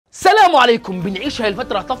السلام عليكم. بنعيش هاي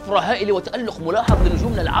الفترة طفرة هائلة وتألق ملاحظ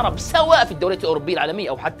لنجومنا العرب سواء في الدوريات الأوروبية العالمية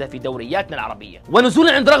أو حتى في دورياتنا العربية،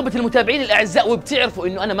 ونزولا عند رغبة المتابعين الأعزاء. وبتعرفوا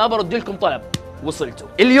إنه أنا ما برد لكم طلب، وصلتوا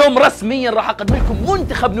اليوم رسميا راح اقدم لكم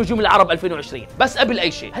منتخب نجوم العرب 2020. بس قبل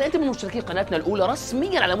اي شيء، هل انتم من مشتركي قناتنا الاولى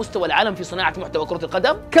رسميا على مستوى العالم في صناعه محتوى كره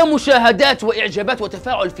القدم؟ كمشاهدات واعجابات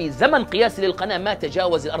وتفاعل في زمن قياسي للقناه ما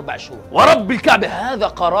تجاوز ال4 شهور. ورب الكعبه هذا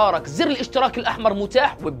قرارك، زر الاشتراك الاحمر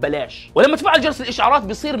متاح وببلاش، ولما تفعل جرس الاشعارات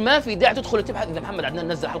بيصير ما في داعي تدخل تبحث اذا محمد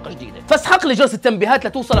عدنان نزل حلقه جديده. فاسحق لي جرس التنبيهات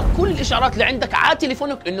لتوصلك كل الاشعارات اللي عندك على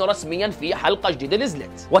تليفونك انه رسميا في حلقه جديده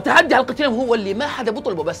نزلت. وتحدي حلقه اليوم هو اللي ما حدا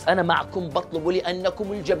بيطلبه، بس انا معكم بطلبه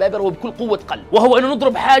لانكم الجبابرة وبكل قوة قلب، وهو انه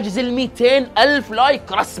نضرب حاجز ال200,000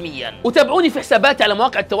 لايك رسميا. وتابعوني في حساباتي على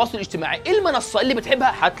مواقع التواصل الاجتماعي، المنصة اللي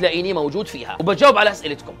بتحبها حتلاقيني موجود فيها وبجاوب على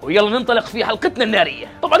اسئلتكم. ويلا ننطلق في حلقتنا النارية.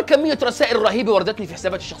 طبعا كمية رسائل رهيبة وردتني في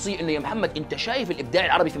حساباتي الشخصية انه يا محمد انت شايف الابداع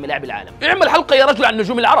العربي في ملاعب العالم؟ اعمل حلقة يا رجل عن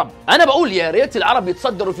نجوم العرب. انا بقول يا ريت العرب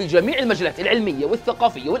يتصدروا في جميع المجالات العلمية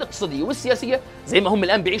والثقافية والاقتصادية والسياسية زي ما هم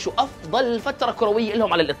الان بيعيشوا افضل فترة كروية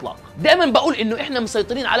لهم على الاطلاق. دائما بقول انه احنا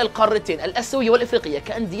مسيطرين على القارتين الاسيوية والافريقية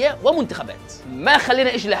كأندية ومنتخبات، ما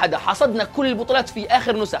خلينا إشي لحدا، حصدنا كل البطولات في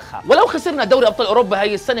آخر نسخها. ولو خسرنا دوري أبطال أوروبا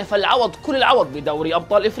هاي السنة فالعوض كل العوض بدوري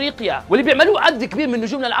أبطال إفريقيا، واللي بيعملوه عدد كبير من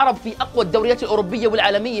نجومنا العرب في أقوى الدوريات الأوروبية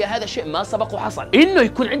والعالمية. هذا شيء ما سبق وحصل، إنه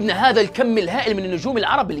يكون عندنا هذا الكم الهائل من النجوم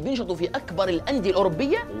العرب اللي بينشطوا في أكبر الأندية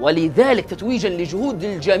الأوروبية. ولذلك تتويجا لجهود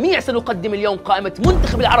الجميع سنقدم اليوم قائمة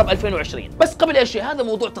منتخب العرب 2020. بس قبل أي شيء، هذا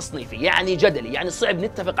موضوع تصنيفي يعني جدلي، يعني صعب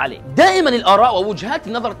نتفق عليه. دائما الآراء ووجهات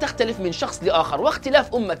النظر تختلف من شخص لآخر،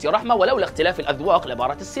 واختلاف أمتي رحمة ولولا اختلاف الأذواق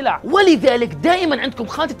لبارة السلع. ولذلك دائما عندكم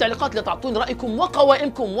خانة التعليقات لتعطون رأيكم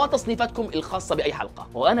وقوائمكم وتصنيفاتكم الخاصة بأي حلقة،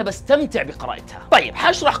 وأنا بستمتع بقراءتها. طيب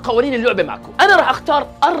حشرح قوانين اللعبة معكم. أنا راح أختار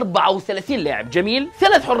 34 لاعب، جميل،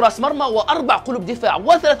 3 حراس مرمى و4 قلوب دفاع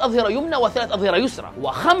و3 أظهرة يمنى و3 أظهرة يسرى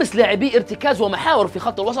و5 لاعبي ارتكاز ومحاور في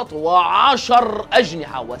خط الوسط و10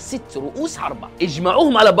 أجنحة و6 رؤوس حربة.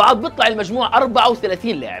 اجمعوهم على بعض بيطلع المجموع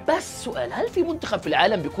 34 لاعب. بس سؤال، هل في منتخب في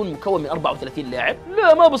العالم بيكون مكون من 34 لاعب؟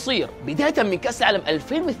 لا ما بصير. بداية من كأس العالم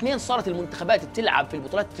 2002 صارت المنتخبات بتلعب في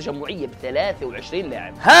البطولات التجمعية ب23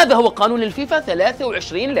 لاعب. هذا هو قانون الفيفا،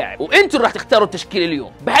 23 لاعب. وانتم راح تختاروا التشكيل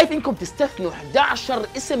اليوم، بحيث انكم تستثنوا 11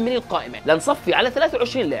 اسم من القائمة لنصفي على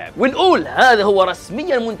 23 لاعب ونقول هذا هو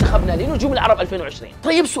رسميا منتخبنا لنجوم العرب 2020.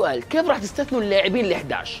 طيب سؤال، كيف راح تستثنوا اللاعبين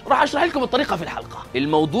ال11؟ راح اشرح لكم الطريقة في الحلقة.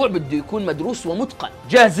 الموضوع بده يكون مدروس ومتقن.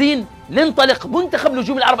 جاهزين؟ ننطلق منتخب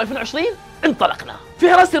نجوم العرب 2020. انطلقنا.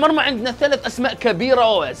 في حراسة المرمى عندنا 3 أسماء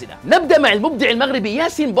كبيرة ووازنة. نبدأ مع المبدع المغربي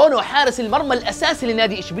ياسين بونو، حارس المرمى الأساسي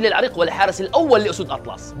لنادي إشبيلية العريق والحارس الأول لأسود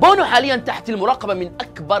أطلس. بونو حاليا تحت المراقبة من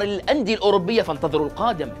أكبر الأندية الأوروبية، فانتظروا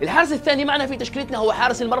القادم. الحارس الثاني معنا في تشكيلتنا هو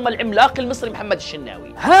حارس المرمى العملاق المصري محمد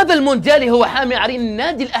الشناوي. هذا المونديالي هو حامي عرين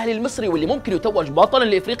النادي الأهلي المصري واللي ممكن يتوج بطلا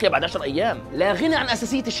لإفريقيا بعد 10 أيام. لا غنى عن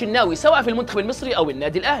أساسية الشناوي سواء في المنتخب المصري أو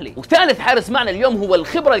النادي الأهلي. وثالث حارس معنا اليوم هو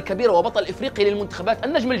الخبرة الكبيرة وبطل إفريقيا للمنتخبات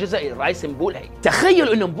النجم الجزائري رايس مبولحي.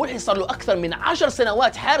 تخيلوا انه مبولحي صار له اكثر من 10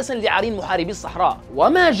 سنوات حارسا لعرين محاربي الصحراء،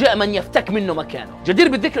 وما جاء من يفتك منه مكانه. جدير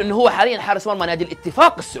بالذكر انه هو حاليا حارس مرمى نادي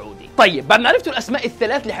الاتفاق السعودي. طيب بعد ما عرفتوا الاسماء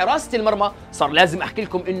ال3 لحراسة المرمى، صار لازم احكي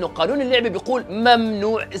لكم انه قانون اللعبة بيقول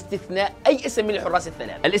ممنوع استثناء اي اسم من الحراس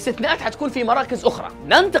ال3. الاستثناءات حتكون في مراكز اخرى.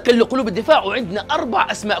 ننتقل لقلوب الدفاع وعندنا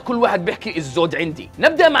 4 اسماء كل واحد بيحكي الزود عندي.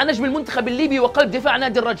 نبدا مع نجم المنتخب الليبي وقلب دفاع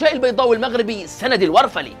نادي الرجاء البيضاوي المغربي سند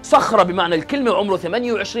الورفلي، صخرة بمعنى الكلمة وعمره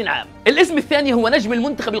 28 عام. الاسم الثاني هو نجم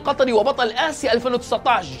المنتخب القطري وبطل آسيا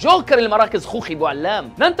 2019 جوكر المراكز خوخي بوعلام.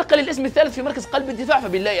 ننتقل للاسم الثالث في مركز قلب الدفاع،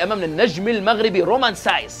 فبنلاقي امامنا النجم المغربي رومان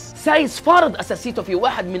سايس. سايس فارض اساسيته في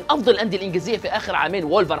واحد من افضل الانديه الانجليزيه في اخر عامين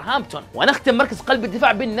وولفرهامبتون. ونختم مركز قلب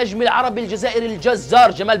الدفاع بالنجم العربي الجزائري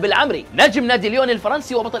الجزار جمال بالعمري، نجم نادي ليون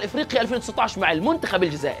الفرنسي وبطل افريقيا 2019 مع المنتخب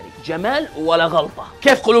الجزائري. جمال ولا غلطه.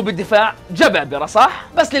 كيف قلوب الدفاع؟ جبابره صح؟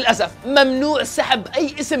 بس للاسف ممنوع سحب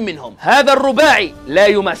اي اسم منهم. هذا الرباعي لا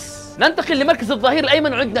يمس. ننتقل لمركز الظهير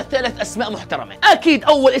الايمن وعندنا 3 اسماء محترمه. اكيد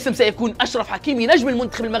اول اسم سيكون اشرف حكيمي، نجم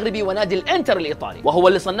المنتخب المغربي ونادي الانتر الايطالي، وهو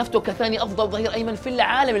اللي صنفته كثاني افضل ظهير ايمن في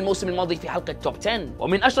العالم الموسم الماضي في حلقه توب 10.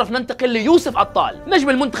 ومن اشرف ننتقل ليوسف عطال، نجم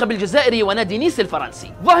المنتخب الجزائري ونادي نيس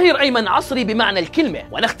الفرنسي، ظهير ايمن عصري بمعنى الكلمه.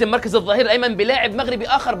 ونختم مركز الظهير الايمن بلاعب مغربي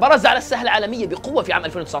اخر برز على الساحه العالميه بقوه في عام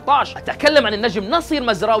 2019. اتكلم عن النجم نصير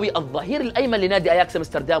مزراوي، الظهير الايمن لنادي اياكس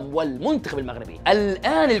امستردام والمنتخب المغربي.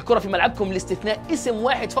 الان الكره في ملعبكم لاستثناء اسم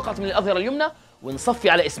واحد فقط من الاظهره اليمنى ونصفي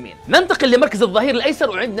على اسمين. ننتقل لمركز الظهير الايسر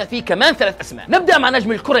وعندنا فيه كمان 3 اسماء. نبدا مع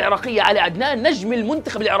نجم الكره العراقيه علي عدنان، نجم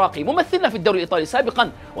المنتخب العراقي، ممثلنا في الدوري الايطالي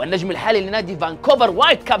سابقا والنجم الحالي لنادي فانكوفر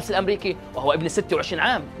وايت كابس الامريكي وهو ابن 26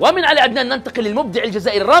 عام. ومن علي عدنان ننتقل للمبدع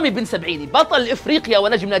الجزائري رامي بن سبعيني بطل افريقيا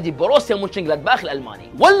ونجم نادي بروسيا مونشنغلادباخ الالماني،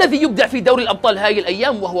 والذي يبدع في دوري الابطال هاي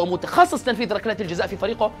الايام، وهو متخصص تنفيذ ركلات الجزاء في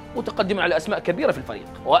فريقه، متقدم على اسماء كبيره في الفريق.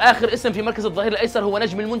 واخر اسم في مركز الظهير الايسر هو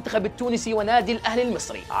نجم المنتخب التونسي ونادي الاهلي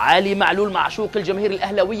المصري علي معلول، معشوق الجماهير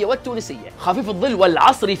الاهلاويه والتونسيه، خفيف الظل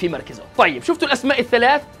والعصري في مركزه. طيب شفتوا الاسماء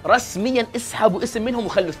الثلاث؟ رسميا اسحبوا اسم منهم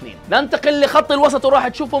وخلوا اثنين. ننتقل لخط الوسط وراح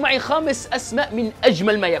تشوفوا معي 5 اسماء من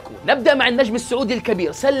اجمل ما يكون. نبدا مع النجم السعودي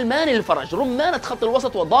الكبير سلمان الفرج، رمانه خط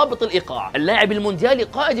الوسط وضابط الايقاع، اللاعب المونديالي،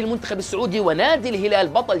 قائد المنتخب السعودي ونادي الهلال،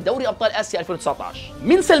 بطل دوري ابطال اسيا 2019.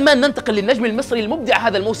 من سلمان ننتقل للنجم المصري المبدع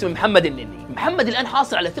هذا الموسم محمد النني. محمد الان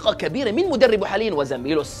حاصل على ثقه كبيره من مدربه حاليا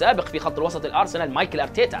وزميله السابق في خط الوسط الارسنال مايكل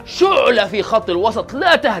ارتيتا، شعله في خط الوسط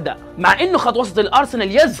لا تهدأ، مع انه خط وسط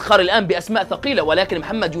الارسنال يزخر الان باسماء ثقيله، ولكن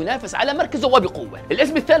محمد ينافس على مركزه وبقوه.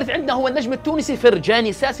 الاسم الثالث عندنا هو النجم التونسي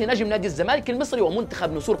فرجاني ساسي، نجم نادي الزمالك المصري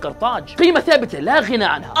ومنتخب نسور قرطاج، قيمه ثابته لا غنى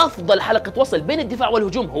عنها، افضل حلقه وصل بين الدفاع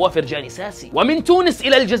والهجوم هو فرجاني ساسي. ومن تونس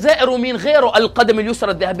الى الجزائر ومن غيره القدم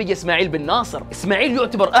اليسرى الذهبيه اسماعيل بن ناصر. اسماعيل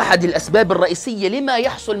يعتبر احد الاسباب الرئيسيه لما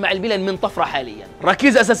يحصل مع الميلان من طفره حاليا،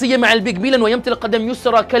 ركيزه اساسيه مع البيج ميلان ويمتلك قدم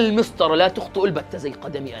يسرى كالمسطره لا تخطئ البته زي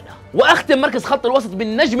قدمي انا. واختم مركز خط الوسط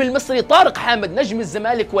بالنجم المصري طارق حامد، نجم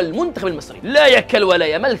الزمالك والمنتخب المصري، لا يكل ولا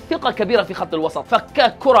يمل، ثقه كبيره في خط الوسط،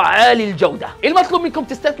 فكاك كره عالي الجوده. المطلوب منكم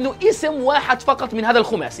تستثنوا اسم واحد فقط من هذا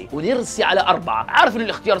الخماسي ونرسي على 4، عارف ان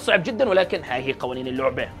الاختيار صعب جدا ولكن هاي هي قوانين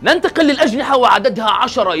اللعبه. ننتقل للاجنحه وعددها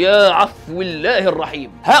 10 يا عفو الله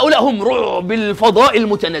الرحيم، هؤلاء هم رعب الفضاء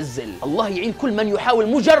المتنزل، الله يعين كل من يحاول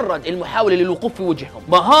مجرد المحاوله للوقوف في وجههم،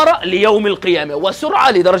 مهاره ليوم القيامه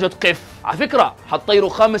وسرعه لدرجه قف. على فكرة حطيروا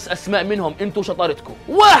 5 اسماء منهم، انتوا شطارتكم.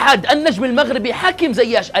 1 النجم المغربي حكيم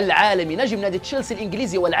زياش العالمي، نجم نادي تشيلسي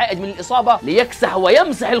الانجليزي والعائد من الاصابة ليكسح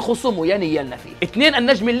ويمسح الخصوم وينيلنا فيه. 2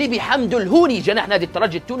 النجم الليبي حمد الهوني، جناح نادي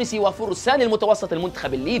الترجي التونسي وفرسان المتوسط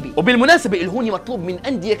المنتخب الليبي، وبالمناسبة الهوني مطلوب من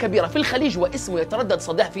أندية كبيرة في الخليج واسمه يتردد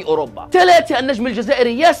صداه في اوروبا. 3 النجم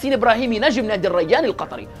الجزائري ياسين ابراهيمي، نجم نادي الريان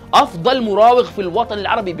القطري، افضل مراوغ في الوطن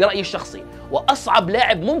العربي برأيي الشخصي، واصعب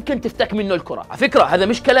لاعب ممكن تفتك منه الكره. على فكره هذا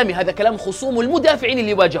مش كلامي، هذا كلام خصوم المدافعين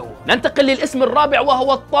اللي واجهوه. ننتقل للاسم الرابع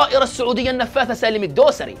وهو الطائره السعوديه النفاثه سالم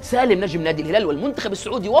الدوسري، سالم نجم نادي الهلال والمنتخب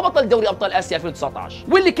السعودي وبطل دوري ابطال اسيا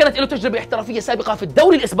 2019، واللي كانت له تجربه احترافيه سابقه في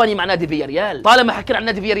الدوري الاسباني مع نادي فياريال. طالما حكينا عن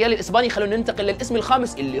نادي فياريال الاسباني خلونا ننتقل للاسم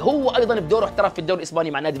الخامس اللي هو ايضا بدوره احترف في الدوري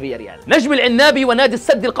الاسباني مع نادي فياريال، نجم العنابي ونادي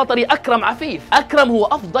السد القطري اكرم عفيف. اكرم هو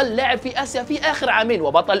افضل لاعب في اسيا في اخر عامين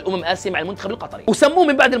وبطل اسيا مع المنتخب القطري، وسموه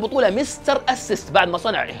من بعد البطوله مستر اسيست بعد ما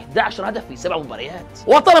صنع 11 هدف في 7 مباريات.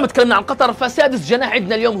 وطالما تكلمنا عن قطر فسادس جناح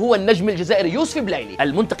عندنا اليوم هو النجم الجزائري يوسف بلايلي،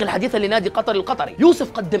 المنتقل حديثا لنادي قطر القطري.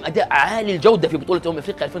 يوسف قدم اداء عالي الجوده في بطوله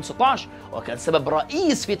افريقيا 2016 وكان سبب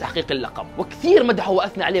رئيس في تحقيق اللقب، وكثير مدحه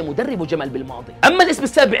واثنى عليه مدربه جمال بالماضي. اما الاسم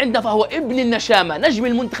السابع عندنا فهو ابن النشامه، نجم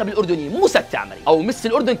المنتخب الاردني موسى التعمري او مس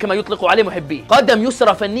الاردن كما يطلق عليه محبيه، قدم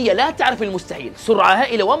يسرى فنيه لا تعرف المستحيل، سرعه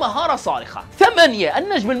هائله ومهاره صارخه. 8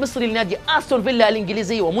 النجم المصري لنادي استون فيلا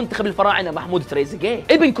الانجليزي ومنتخب الفراعنه محمود تريزيجيه،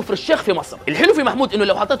 ابن كفر الشيخ في مصر. الحلو في محمود انه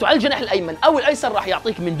لو حطيته على الجناح الايمن او الايسر راح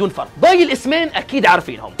يعطيك من دون فرق. باقي الاسمين اكيد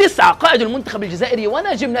عارفينهم. 9 قائد المنتخب الجزائري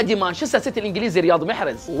ونجم نادي مانشستر سيتي الانجليزي رياض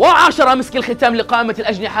محرز. و10 مسك الختام لقائمه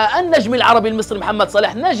الاجنحه النجم العربي المصري محمد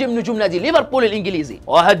صلاح، نجم نجوم نادي ليفربول الانجليزي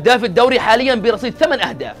وهداف الدوري حاليا برصيد 8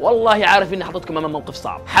 اهداف. والله عارف اني حطيتكم امام موقف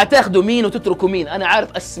صعب، حتاخذوا مين وتتركوا مين، انا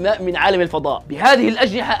عارف اسماء من عالم الفضاء. بهذه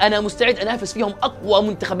الاجنحه انا مستعد انافس فيهم اقوى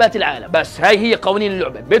منتخبات العالم، بس هاي هي قوانين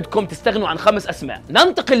اللعبه، بدكم تستغنوا عن 5 اسماء.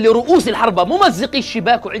 ننتقل لرؤوس الحربه ممزقي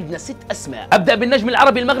الشباك وعندنا 6 اسماء. ابدا بالنجم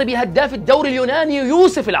العربي المغربي هداف الدوري اليوناني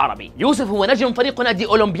يوسف العربي. يوسف هو نجم فريق نادي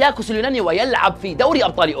اولمبياكوس اليوناني ويلعب في دوري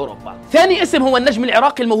ابطال اوروبا. ثاني اسم هو النجم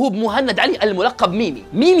العراقي الموهوب مهند علي الملقب ميمي.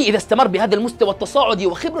 ميمي اذا استمر بهذا المستوى التصاعدي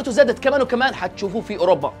وخبرته زادت كمان وكمان حتشوفوه في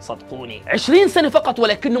اوروبا صدقوني. 20 سنه فقط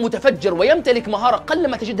ولكنه متفجر ويمتلك مهاره قل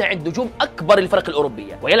ما تجدها عند نجوم اكبر الفرق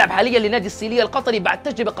الاوروبيه، ويلعب حاليا لنادي السيليه القطري بعد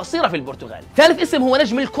تجربه قصيره في البرتغال. ثالث اسم هو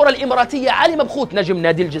نجم الكره الاماراتيه علي مبخوت، نجم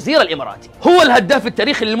نادي الجزيره الاماراتي، هو الهداف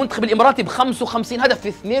التاريخي للمنتخب الاماراتي ب 55 هدف في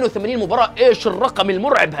 82 مباراه. ايش الرقم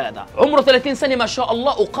المرعب هذا؟ عمره 30 سنه ما شاء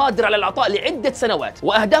الله وقادر على العطاء لعده سنوات،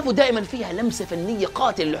 واهدافه دائما فيها لمسه فنيه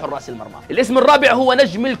قاتله لحراس المرمى. الاسم الرابع هو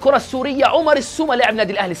نجم الكره السوريه عمر السومه، لاعب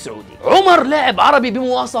نادي الاهلي السعودي. عمر لاعب عربي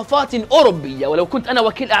بمواصفات اوروبيه، ولو كنت انا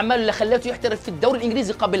وكيل اعمال لخليته يحترف في الدوري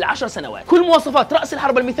الانجليزي قبل 10 سنوات. كل مواصفات راس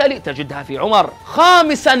الحربه المثالي تجدها في عمر.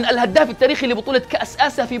 خامسا الهداف التاريخي لبطوله كاس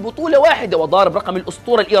اسيا في بطوله بطولة واحدة وضارب رقم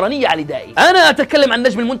الأسطورة الإيرانية علي دائي. أنا أتكلم عن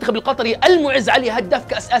نجم المنتخب القطري المعز علي هداف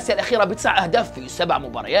كأس آسيا الأخيرة ب9 أهداف في 7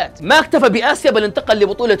 مباريات. ما اكتفى بآسيا بل انتقل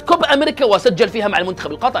لبطولة كوبا أمريكا وسجل فيها مع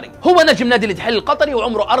المنتخب القطري. هو نجم نادي الاتحاد القطري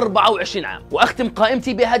وعمره 24 عام. وأختم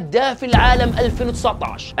قائمتي بهداف العالم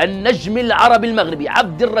 2019 النجم العربي المغربي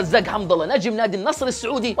عبد الرزاق حمد الله نجم نادي النصر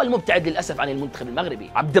السعودي والمبتعد للأسف عن المنتخب المغربي.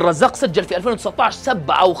 عبد الرزاق سجل في 2019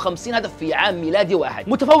 57 هدف في عام ميلادي واحد،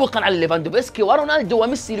 متفوقا على ليفاندوفسكي ورونالدو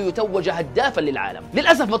وميسي ليتوج هدافا للعالم.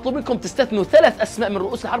 للأسف مطلوب منكم تستثنوا 3 أسماء من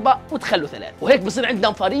رؤوس الحربة وتخلوا 3، وهيك بصير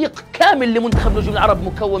عندنا فريق كامل لمنتخب نجوم العرب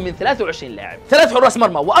مكون من 23 لاعب، 3 حراس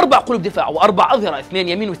مرمى و4 قلوب دفاع و4 أظهرة، 2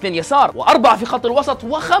 يمين و2 يسار و4 في خط الوسط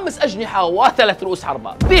و5 أجنحة و3 رؤوس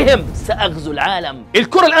حربة. بهم سأغزو العالم.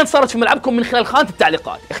 الكرة الآن صارت في ملعبكم من خلال خانة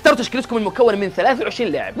التعليقات. اختاروا تشكيلتكم المكونة من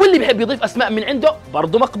 23 لاعب، واللي بيحب يضيف أسماء من عنده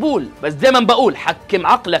برضه مقبول، بس دايما بقول حكم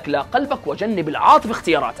عقلك لا قلبك وجنب العاطفة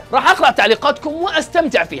اختياراتك. راح أقرأ تعليقاتكم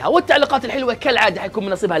واستمتع فيها، والتعليقات الحلوة كالعادة حيكون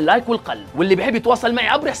من نصيبها اللايك والقلب، واللي بيحب يتواصل معي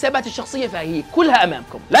عبر حساباتي الشخصية فهي كلها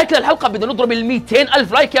أمامكم. لايك للحلقة بدنا نضرب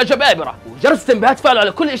ال200,000 لايك يا جبابرة، وجرس التنبيهات فعلوا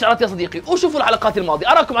على كل الإشعارات يا صديقي، وشوفوا الحلقات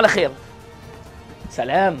الماضية. أراكم على خير،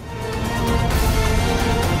 سلام.